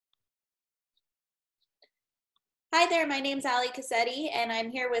Hi there, my name's Cosetti, and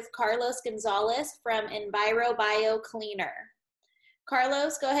I'm here with Carlos Gonzales from EnviroBio Cleaner.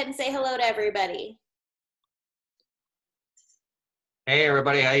 Carlos, go ahead and say hello to everybody. Hey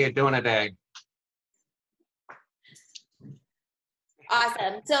everybody, how you doing today?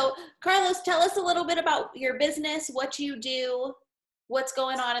 Awesome. So, Carlos, tell us a little bit about your business, what you do, what's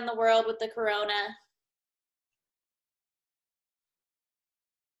going on in the world with the corona.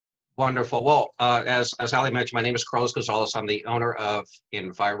 Wonderful. Well, as Ali mentioned, my name is Carlos Gonzales. I'm the owner of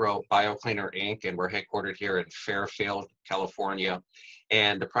EnviroBio Cleaner Inc., and we're headquartered here in Fairfield, California.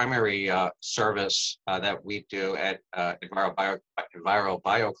 And the primary service that we do at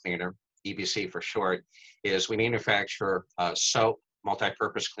EnviroBio Cleaner, EBC for short, is we manufacture soap,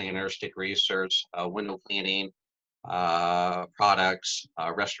 multi-purpose cleaners, degreasers, window cleaning products,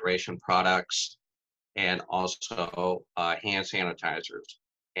 restoration products, and also hand sanitizers.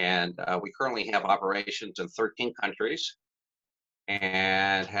 And we currently have operations in 13 countries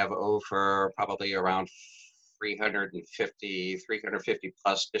and have over probably around 350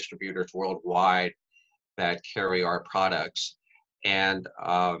 plus distributors worldwide that carry our products. And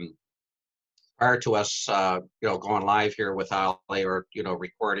prior to us, going live here with Ali or,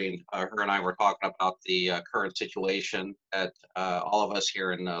 recording, her and I were talking about the current situation that all of us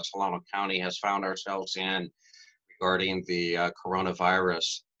here in Solano County has found ourselves in regarding the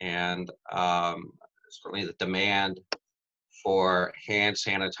coronavirus, and certainly the demand for hand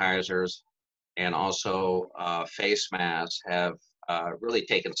sanitizers and also face masks have really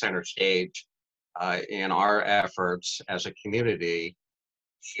taken center stage in our efforts as a community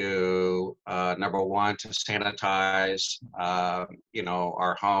to number one, to sanitize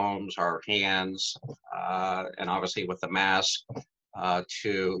our homes, our hands, and obviously with the mask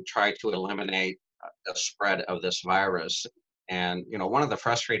to try to eliminate the spread of this virus. And one of the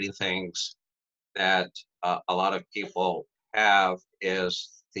frustrating things that a lot of people have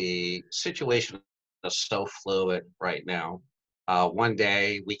is the situation is so fluid right now. One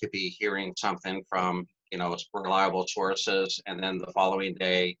day we could be hearing something from reliable sources, and then the following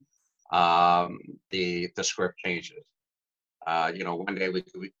day the script changes. One day we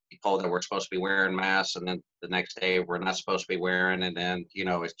could be told that we're supposed to be wearing masks, and then the next day we're not supposed to be wearing, and then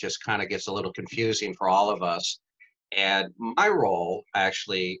it just kind of gets a little confusing for all of us. And my role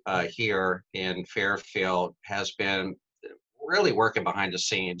actually here in Fairfield has been really working behind the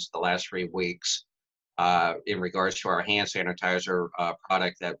scenes the last 3 weeks in regards to our hand sanitizer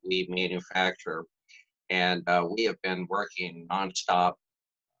product that we manufacture. And we have been working nonstop,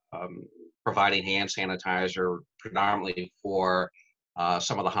 providing hand sanitizer predominantly for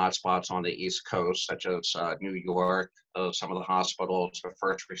some of the hotspots on the East Coast, such as New York, some of the hospitals, the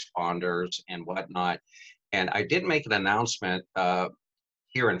first responders, and whatnot. And I did make an announcement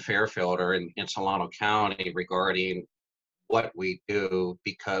here in Fairfield or in Solano County regarding what we do,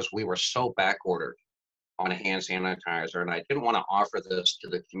 because we were so back ordered on a hand sanitizer, and I didn't want to offer this to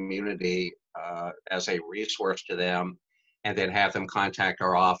the community as a resource to them and then have them contact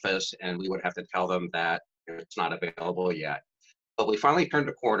our office and we would have to tell them that it's not available yet. But we finally turned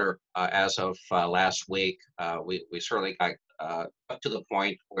a corner as of last week. We certainly got up to the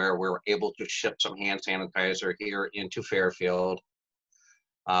point where we were able to ship some hand sanitizer here into Fairfield.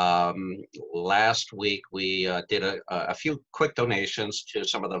 Last week we did a few quick donations to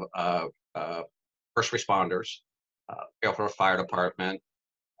some of the first responders, Fairfield Fire Department,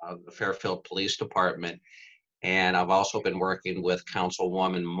 the Fairfield Police Department, and I've also been working with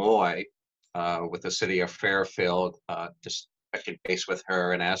Councilwoman Moy with the city of Fairfield, just touching base with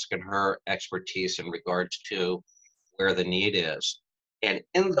her and asking her expertise in regards to where the need is. And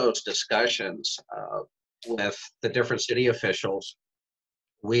in those discussions with the different city officials,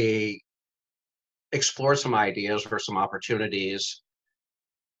 we explored some ideas for some opportunities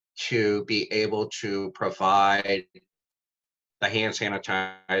to be able to provide the hand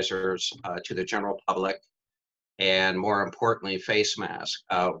sanitizers to the general public, and more importantly, face masks.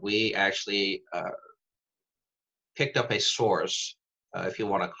 We actually picked up a source, if you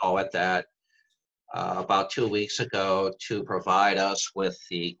want to call it that, about 2 weeks ago to provide us with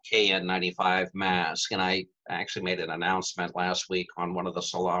the KN95 mask. And I actually made an announcement last week on one of the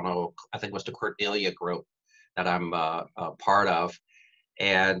Solano, I think it was the Cordelia group that I'm a part of.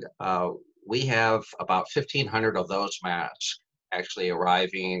 And we have about 1,500 of those masks actually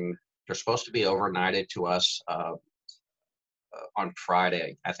arriving. They're supposed to be overnighted to us on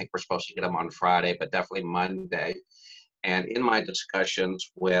Friday. I think we're supposed to get them on Friday, but definitely Monday. And in my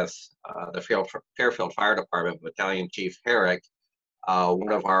discussions with the Fairfield Fire Department Battalion Chief Herrick,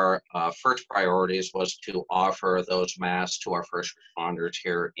 one of our first priorities was to offer those masks to our first responders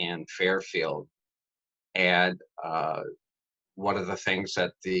here in Fairfield. And one of the things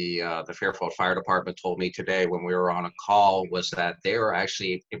that the Fairfield Fire Department told me today when we were on a call was that they are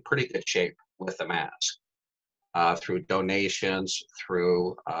actually in pretty good shape with the mask. Through donations,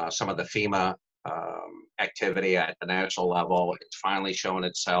 through some of the FEMA activity at the national level, it's finally shown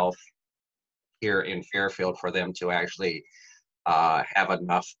itself here in Fairfield for them to actually have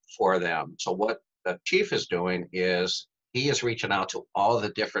enough for them. So what the chief is doing is he is reaching out to all the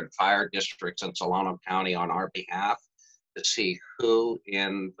different fire districts in Solano County on our behalf to see who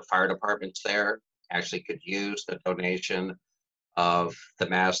in the fire departments there actually could use the donation of the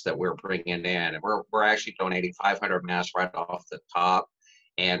masks that we're bringing in. And we're actually donating 500 masks right off the top.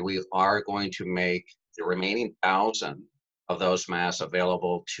 And we are going to make the remaining 1,000 of those masks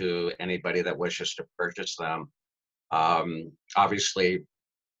available to anybody that wishes to purchase them. Obviously,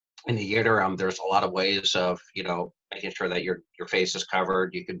 in the interim, there's a lot of ways of, making sure that your face is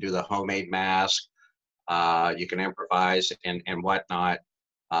covered. You can do the homemade mask. You can improvise and whatnot.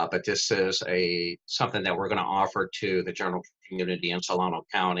 But this is something that we're going to offer to the general community in Solano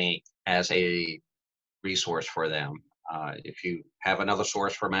County as a resource for them. If you have another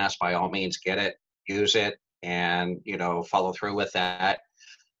source for masks, by all means, get it, use it, and follow through with that.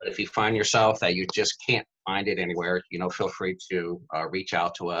 But if you find yourself that you just can't find it anywhere, feel free to reach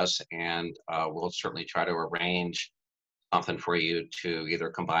out to us, and we'll certainly try to arrange something for you to either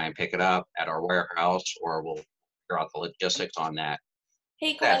come by and pick it up at our warehouse, or we'll figure out the logistics on that.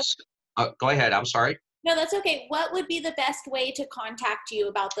 Hey, Carlos. Go ahead. I'm sorry. No, that's okay. What would be the best way to contact you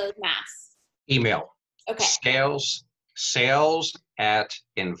about those masks? Email. Okay. Sales at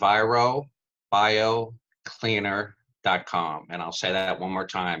EnviroBioCleaner.com. And I'll say that one more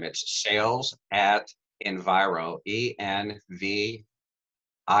time. It's sales at Enviro,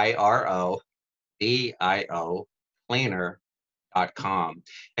 EnviroBio Cleaner.com.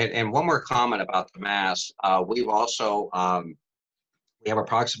 And one more comment about the masks. We've also we have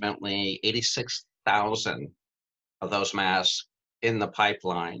approximately 86,000 of those masks in the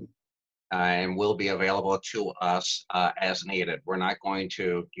pipeline, and will be available to us as needed. We're not going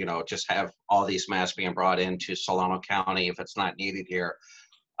to, just have all these masks being brought into Solano County if it's not needed here.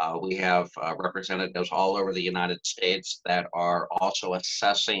 We have representatives all over the United States that are also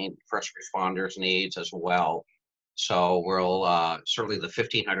assessing first responders' needs as well. So we'll certainly the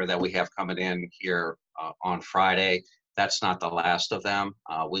 1,500 that we have coming in here on Friday, that's not the last of them.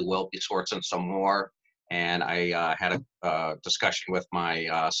 We will be sourcing some more. And I had a discussion with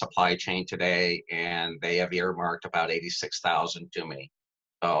my supply chain today, and they have earmarked about 86,000 to me.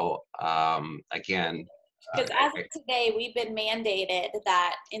 So again, because as of today, we've been mandated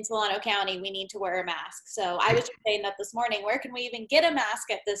that in Solano County, we need to wear a mask. So I was just saying that this morning, where can we even get a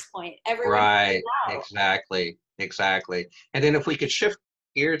mask at this point? Everyone right, exactly. And then if we could shift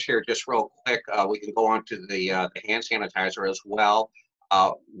gears here just real quick, we can go on to the hand sanitizer as well.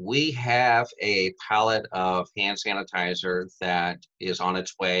 We have a pallet of hand sanitizer that is on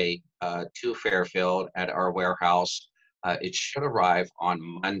its way to Fairfield at our warehouse. It should arrive on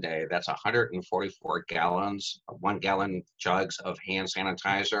Monday. That's 144 gallons, 1 gallon jugs of hand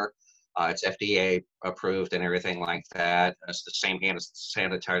sanitizer. It's FDA approved and everything like that. It's the same hand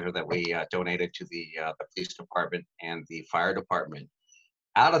sanitizer that we donated to the police department and the fire department.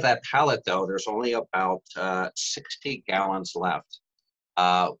 Out of that pallet, though, there's only about 60 gallons left.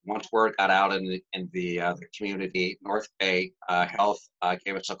 Once word got out in the community, North Bay Health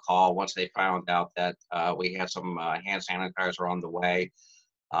gave us a call once they found out that we had some hand sanitizer on the way.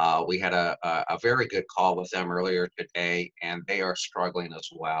 We had a very good call with them earlier today, and they are struggling as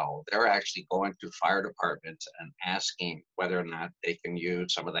well. They're actually going to fire departments and asking whether or not they can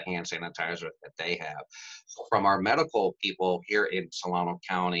use some of the hand sanitizer that they have. So from our medical people here in Solano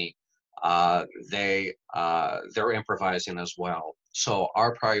County, they're improvising as well. So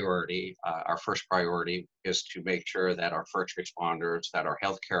our priority, our first priority, is to make sure that our first responders, that our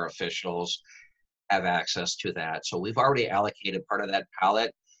healthcare officials have access to that. So we've already allocated part of that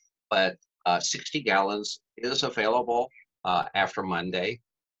pallet, but 60 gallons is available after Monday.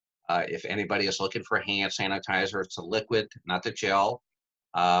 If anybody is looking for hand sanitizer, it's a liquid, not the gel.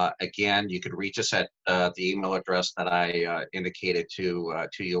 Again, you could reach us at the email address that I indicated to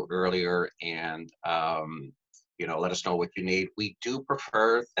you earlier, and let us know what you need. We do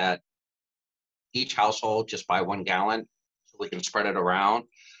prefer that each household just buy 1 gallon so we can spread it around.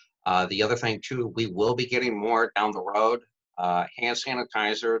 The other thing too, we will be getting more down the road. Hand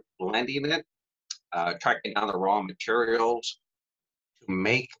sanitizer, blending it, tracking down the raw materials to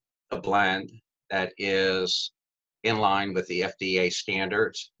make the blend that is in line with the FDA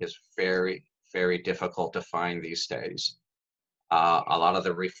standards is very, very difficult to find these days. A lot of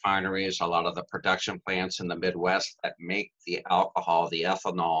the refineries, a lot of the production plants in the Midwest that make the alcohol, the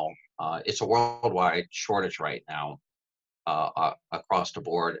ethanol, it's a worldwide shortage right now across the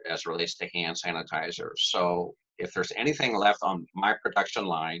board as relates to hand sanitizers. So if there's anything left on my production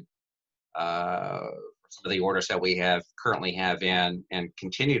line, some of the orders that we have currently have in and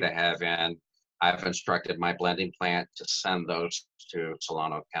continue to have in, I've instructed my blending plant to send those to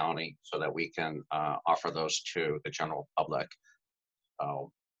Solano County so that we can offer those to the general public.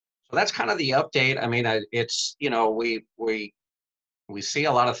 So that's kind of the update. I mean, it's, you know, we see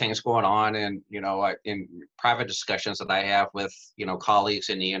a lot of things going on, and you know, in private discussions that I have with, you know, colleagues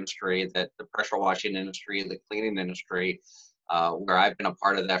in the industry, that the pressure washing industry, the cleaning industry, where I've been a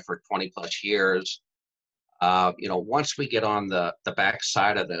part of that for 20 plus years. You know, once we get on the back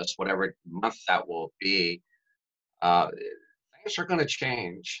side of this, whatever month that will be, things are going to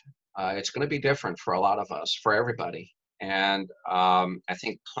change. It's going to be different for a lot of us, for everybody. And I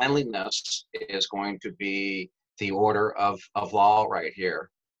think cleanliness is going to be the order of law right here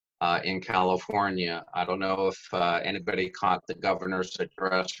in California. I don't know if anybody caught the governor's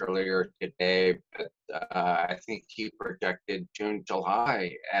address earlier today, but I think he projected June,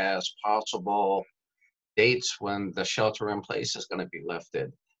 July as possible dates when the shelter in place is going to be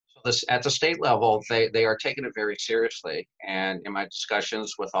lifted. So this, at the state level, they are taking it very seriously. And in my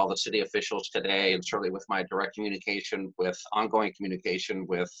discussions with all the city officials today, and certainly with my direct communication, with ongoing communication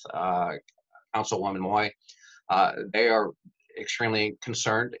with Councilwoman Moy, they are extremely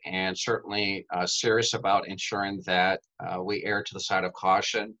concerned and certainly serious about ensuring that we err to the side of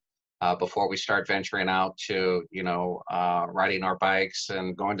caution before we start venturing out to, you know, riding our bikes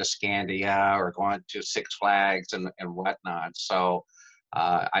and going to Scandia or going to Six Flags and whatnot. So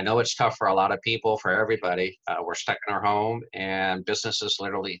I know it's tough for a lot of people, for everybody. We're stuck in our home and businesses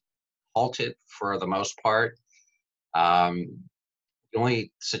literally halted for the most part. The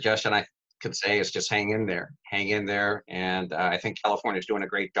only suggestion I could say is just hang in there, hang in there. And I think California is doing a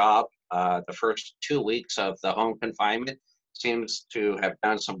great job. The first 2 weeks of the home confinement seems to have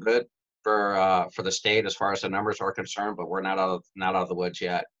done some good for the state as far as the numbers are concerned, but we're not out of the woods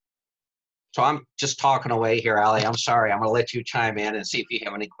yet. So I'm just talking away here, Ali. I'm sorry. I'm going to let you chime in and see if you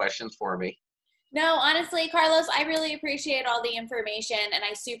have any questions for me. No, honestly, Carlos, I really appreciate all the information, and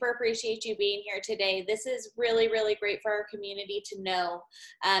I super appreciate you being here today. This is really, really great for our community to know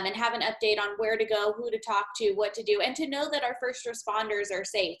and have an update on where to go, who to talk to, what to do, and to know that our first responders are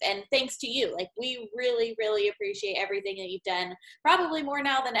safe. And thanks to you, like, we really, really appreciate everything that you've done, probably more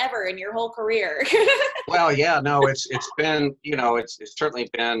now than ever in your whole career. Well, yeah, no, it's been, you know, it's certainly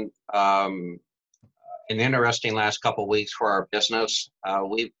been an interesting last couple of weeks for our business.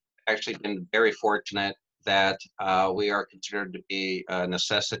 We've actually been very fortunate that we are considered to be a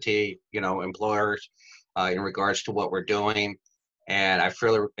necessity, you know, employers in regards to what we're doing. And I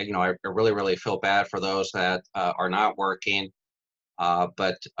feel, you know, I really, really feel bad for those that are not working.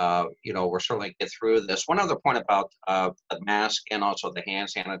 But you know, we're certainly get through this. One other point about the mask and also the hand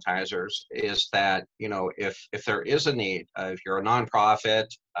sanitizers is that, you know, if there is a need, if you're a nonprofit,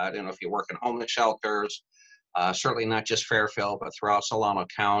 I don't know if you work in homeless shelters, certainly not just Fairfield, but throughout Solano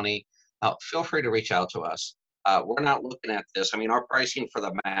County, feel free to reach out to us. We're not looking at this. I mean, our pricing for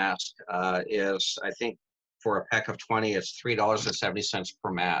the mask is, I think, for a pack of 20, it's $3.70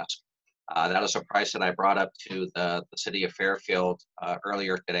 per mask. That is a price that I brought up to the city of Fairfield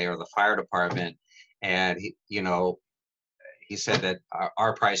earlier today, or the fire department, and he, you know, he said that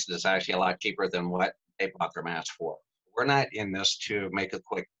our price is actually a lot cheaper than what they bought their masks for. We're not in this to make a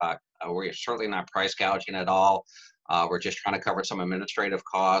quick buck. We're certainly not price gouging at all. We're just trying to cover some administrative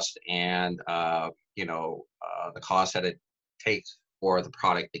costs and you know, the cost that it takes for the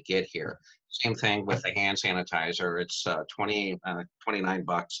product to get here. Same thing with the hand sanitizer. It's 29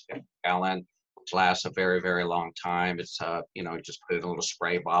 bucks a gallon, which lasts a very, very long time. It's you know, just put it in a little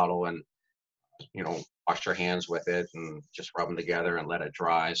spray bottle and, you know, wash your hands with it and just rub them together and let it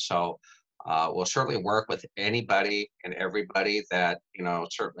dry. So we'll certainly work with anybody and everybody that, you know,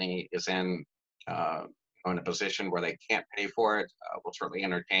 certainly is in in a position where they can't pay for it. We'll certainly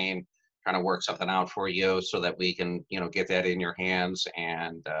entertain trying to work something out for you so that we can, you know, get that in your hands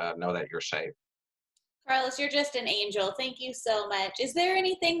and know that you're safe. Carlos, you're just an angel. Thank you so much. Is there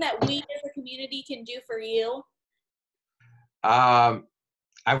anything that we as a community can do for you? I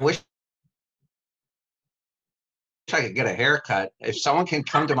wish I could get a haircut. If someone can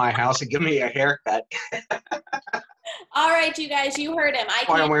come to my house and give me a haircut. All right, you guys, you heard him. I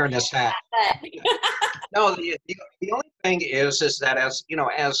Why can't I'm wearing this hat. No, the only thing is that, as you know,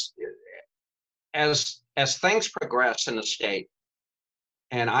 as things progress in the state,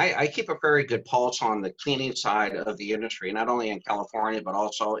 And I keep a very good pulse on the cleaning side of the industry, not only in California, but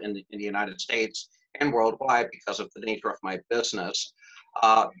also in the United States and worldwide because of the nature of my business.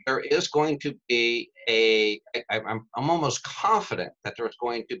 There is going to be I'm almost confident that there's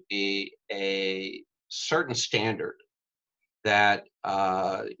going to be a certain standard that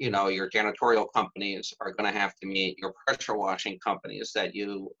your janitorial companies are going to have to meet, your pressure washing companies that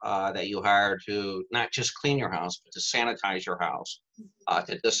you hire to not just clean your house but to sanitize your house,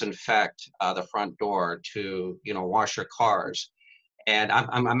 to disinfect the front door, to wash your cars. And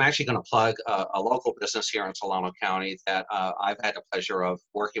I'm actually going to plug a local business here in Solano County that I've had the pleasure of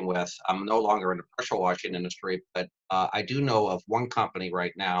working with. I'm no longer in the pressure washing industry, but I do know of one company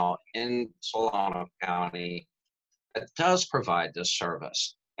right now in Solano County that does provide this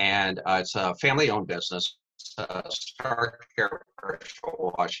service. And it's a family-owned business, Star Care Pressure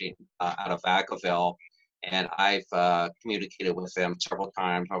Washing out of Vacaville. And I've communicated with them several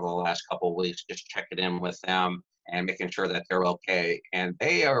times over the last couple of weeks, just checking in with them and making sure that they're okay. And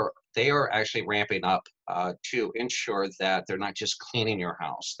they are actually ramping up to ensure that they're not just cleaning your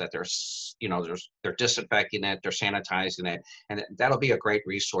house, that they're disinfecting it, they're sanitizing it, and that'll be a great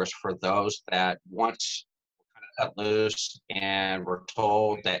resource for those that once cut loose and we're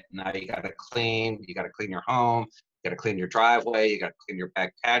told that now you got to clean your home, you got to clean your driveway, you got to clean your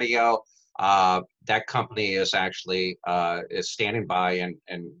back patio. That company is actually is standing by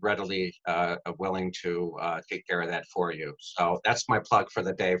and readily willing to take care of that for you. So that's my plug for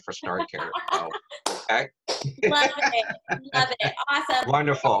the day for Star Care. So, okay. Love it. Love it. Awesome.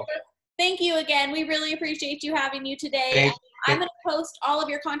 Wonderful. Thank you again. We really appreciate you having you today. I'm going to post all of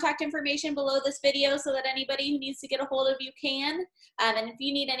your contact information below this video so that anybody who needs to get a hold of you can. And if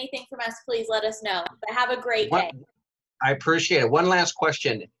you need anything from us, please let us know. But have a great day. I appreciate it. One last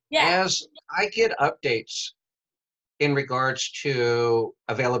question. Yeah. As I get updates in regards to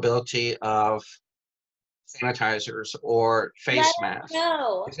availability of sanitizers or face masks,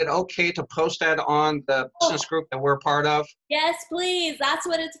 is it okay to post that on the business group that we're a part of? Yes, please. That's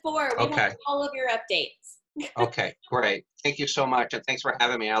what it's for. We want all of your updates. Okay, great. Thank you so much. And thanks for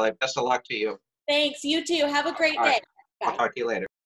having me, Ali. Best of luck to you. Thanks. You too. Have a great day. I'll talk to you later.